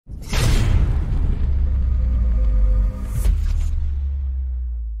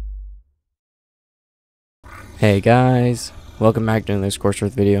Hey guys, welcome back to another Scorched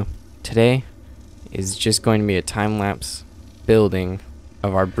video. Today is just going to be a time-lapse building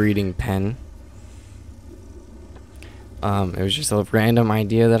of our breeding pen. It was just a random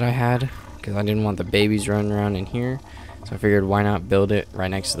idea that I had because I didn't want the babies running around in here, so I figured why not build it right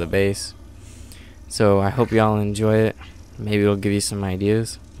next to the base. So I hope y'all enjoy it. Maybe it'll give you some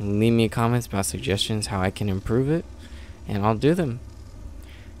ideas. Leave me comments about suggestions how I can improve it, and I'll do them.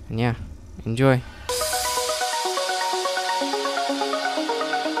 And yeah, enjoy.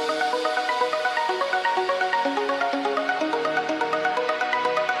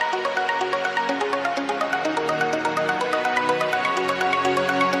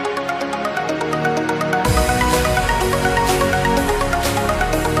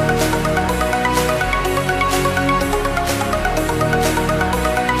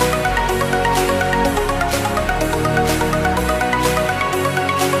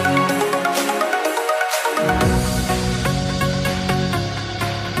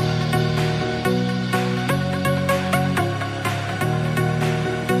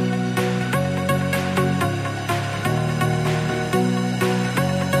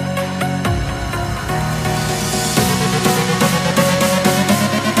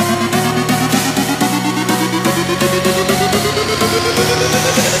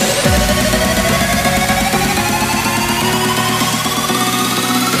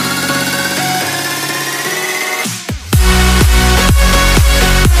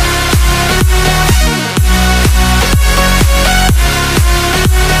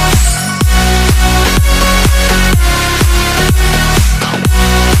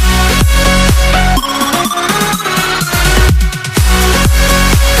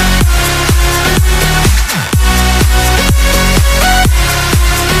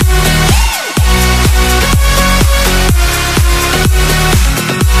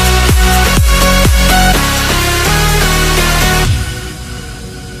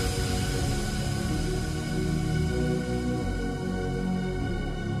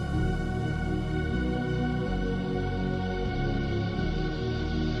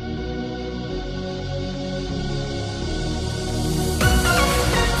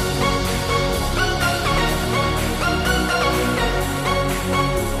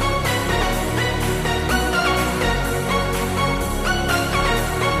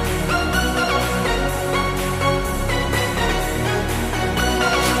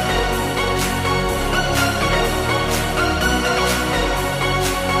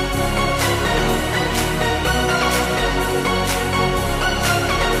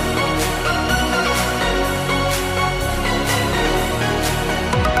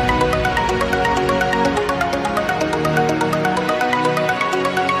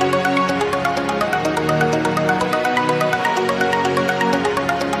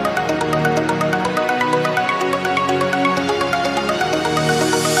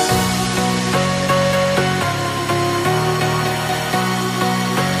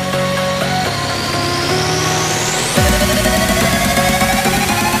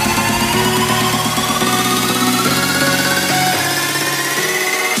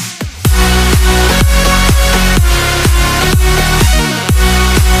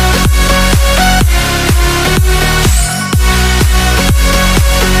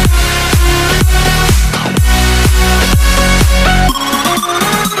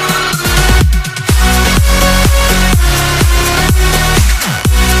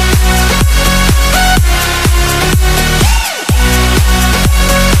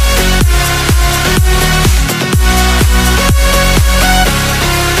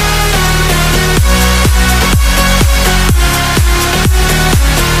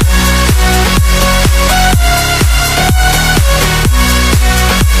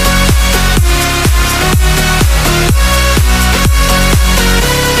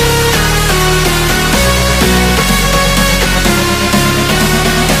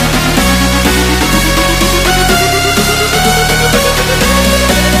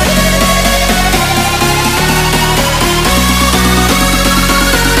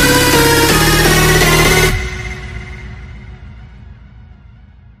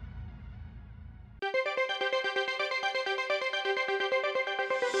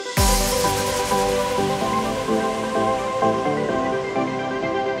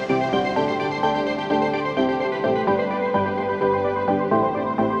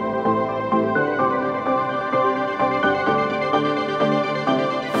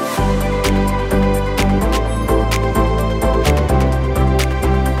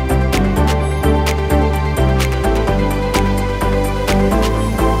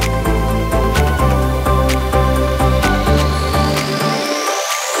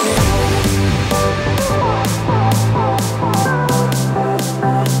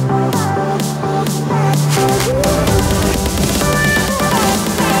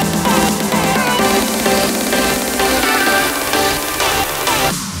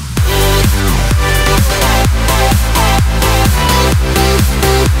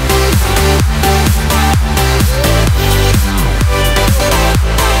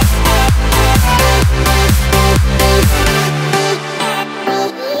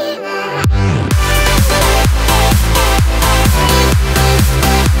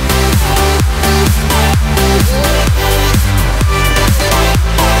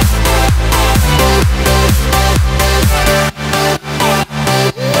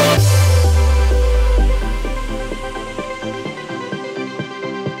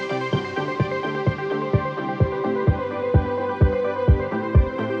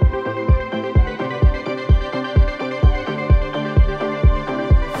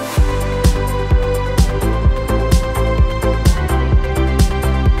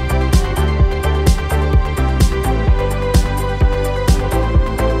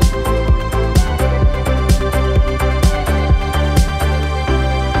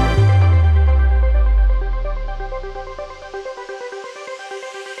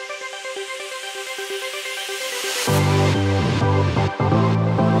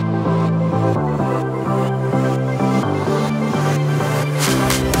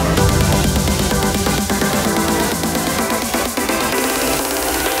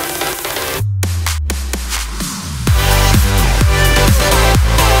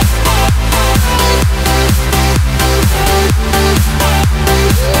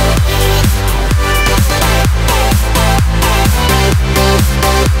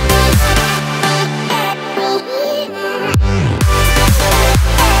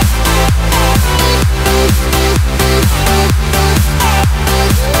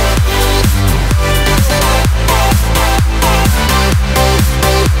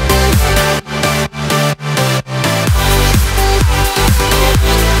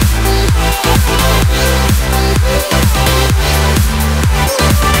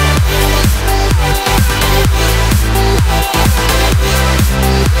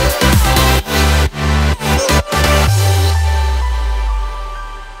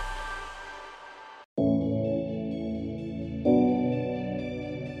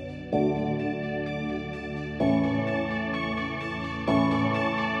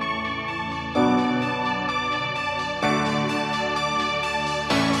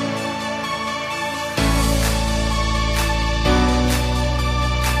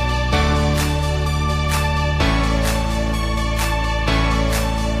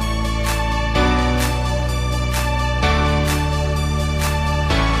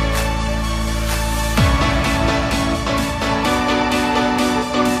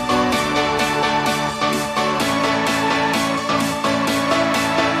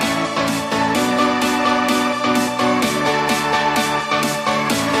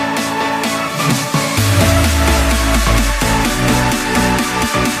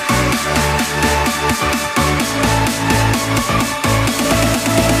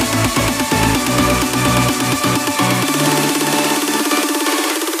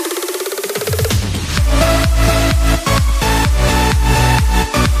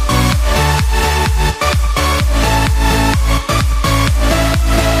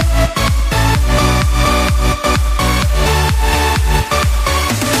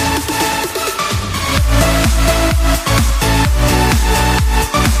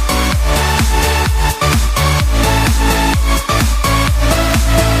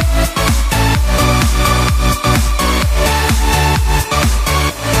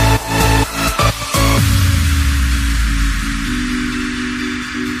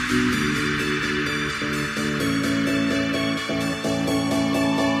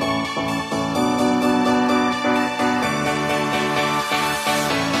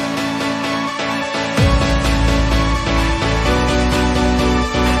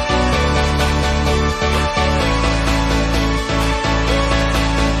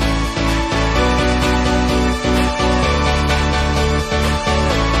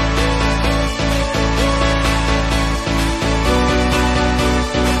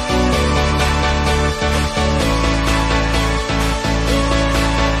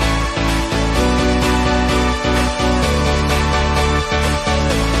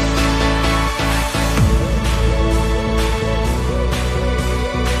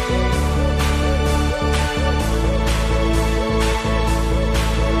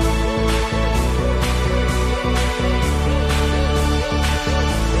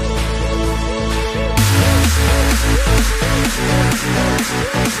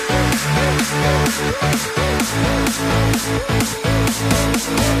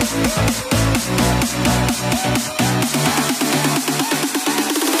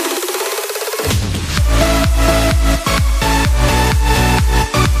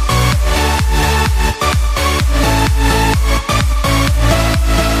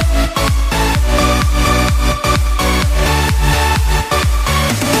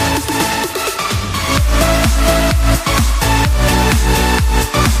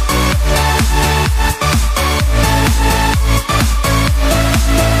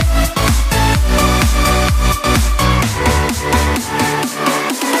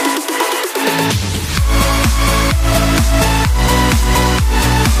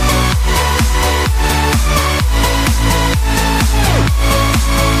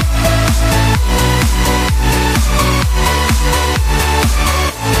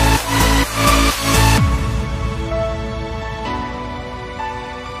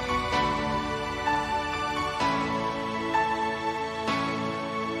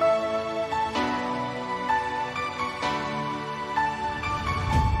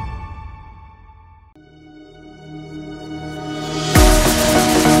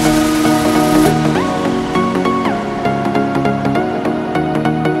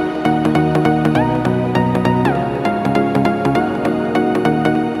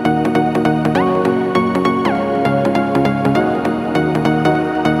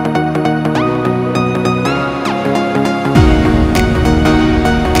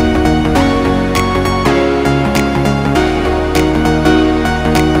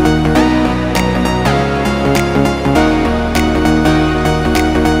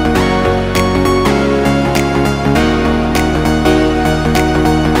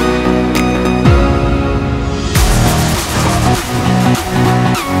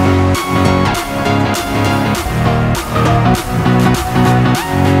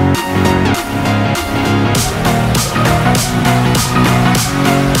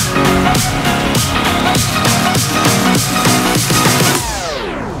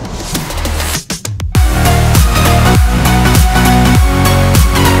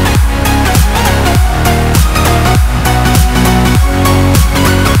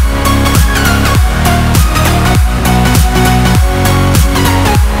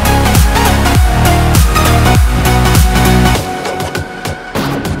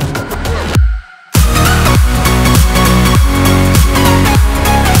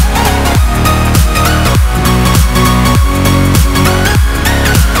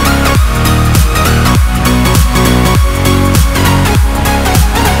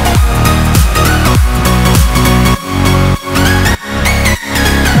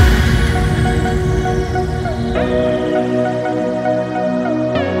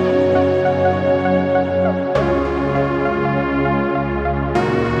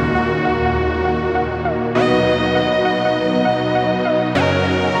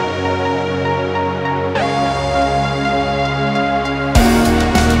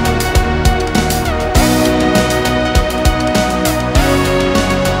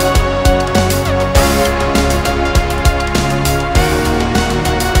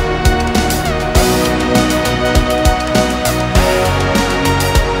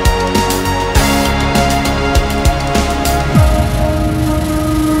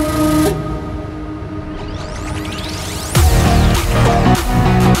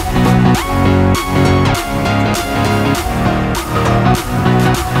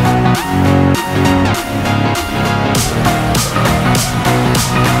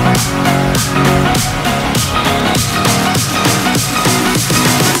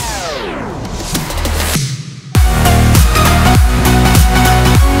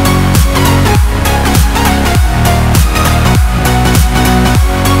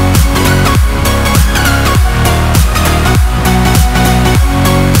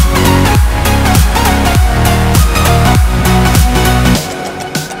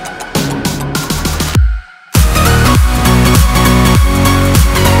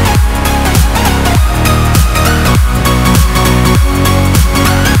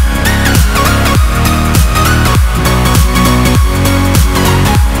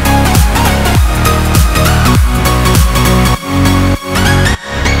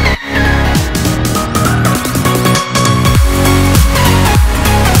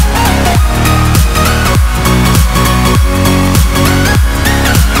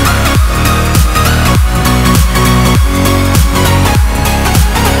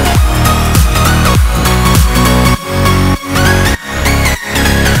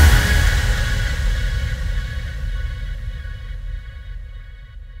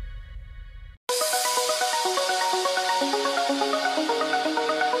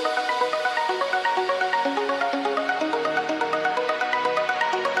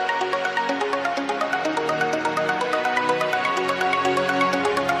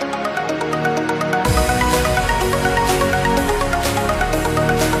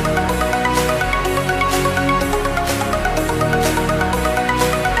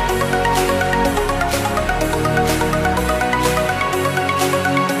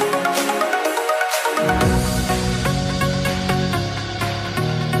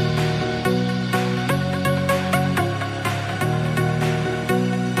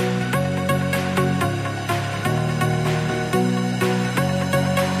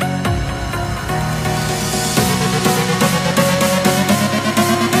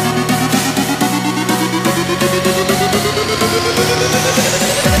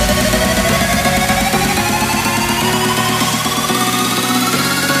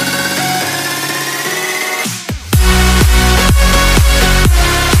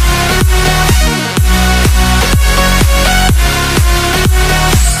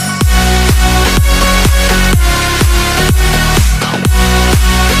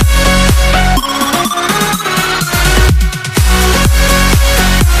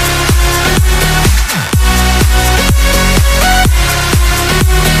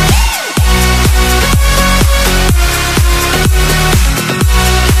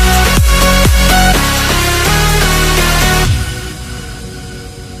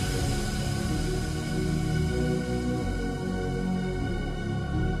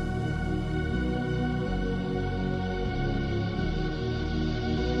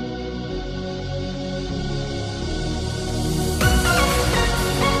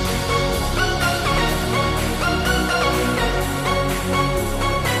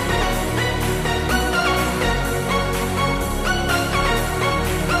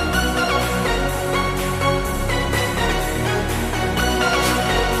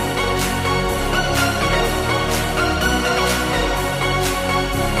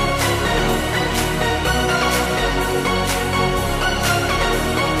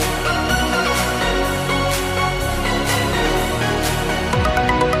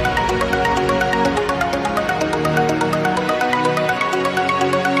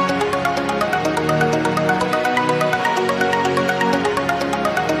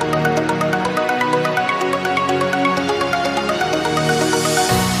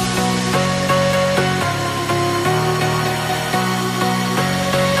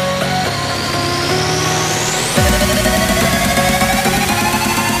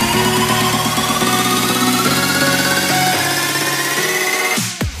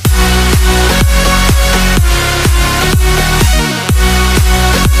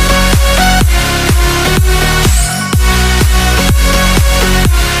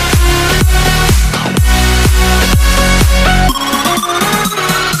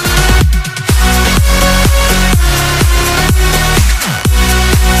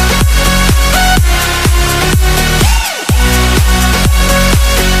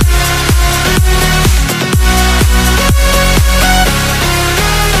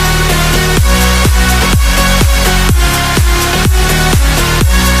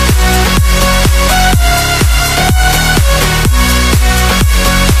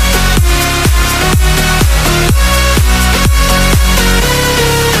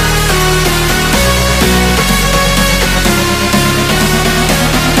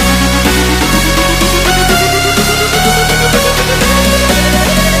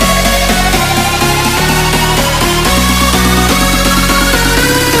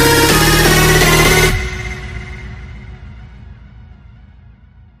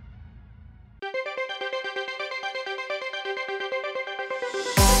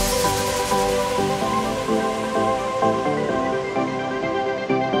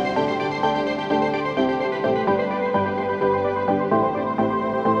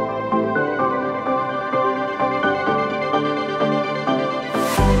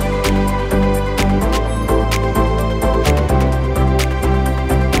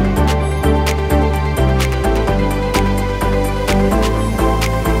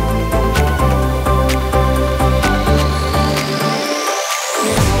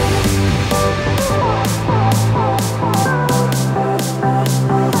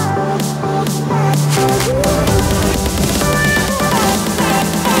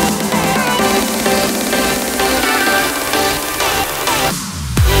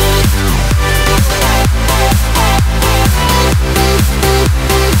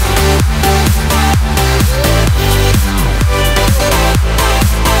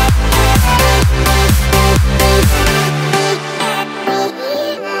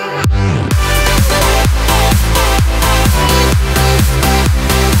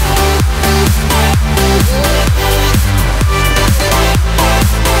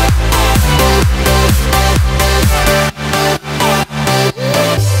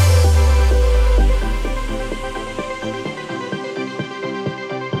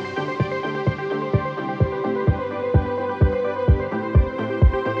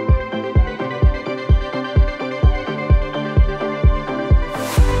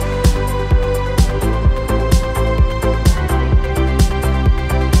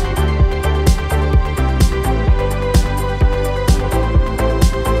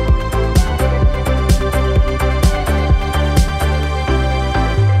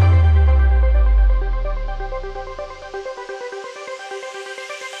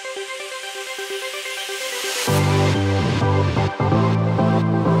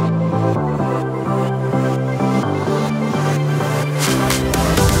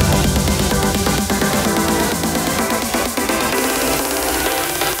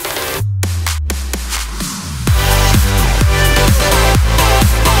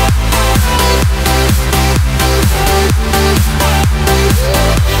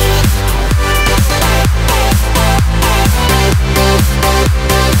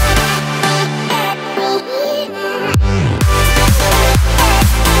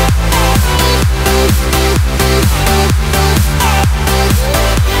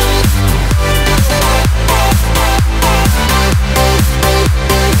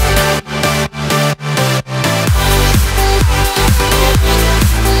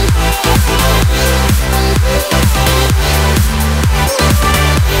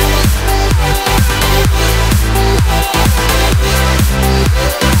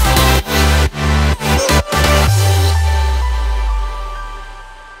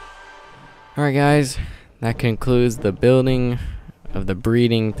 Alright guys, that concludes the building of the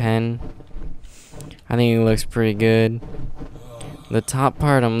breeding pen. I think it looks pretty good. The top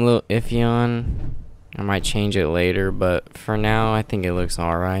part I'm a little iffy on. I might change it later, but for now I think it looks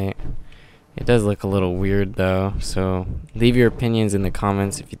alright. It does look a little weird though, so leave your opinions in the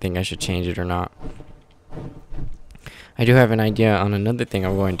comments if you think I should change it or not. I do have an idea on another thing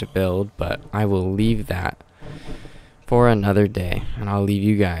I'm going to build, but I will leave that for another day, and I'll leave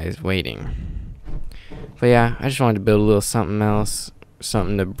you guys waiting. But yeah, I just wanted to build a little something else,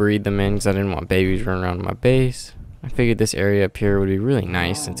 something to breed them in, because I didn't want babies running around my base. I figured this area up here would be really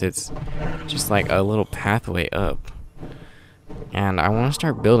nice since it's just like a little pathway up. And I want to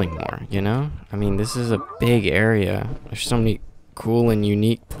start building more, you know? I mean, this is a big area. There's so many cool and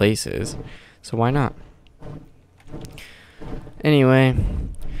unique places, so why not? Anyway,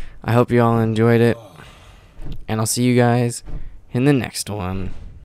 I hope you all enjoyed it, and I'll see you guys in the next one.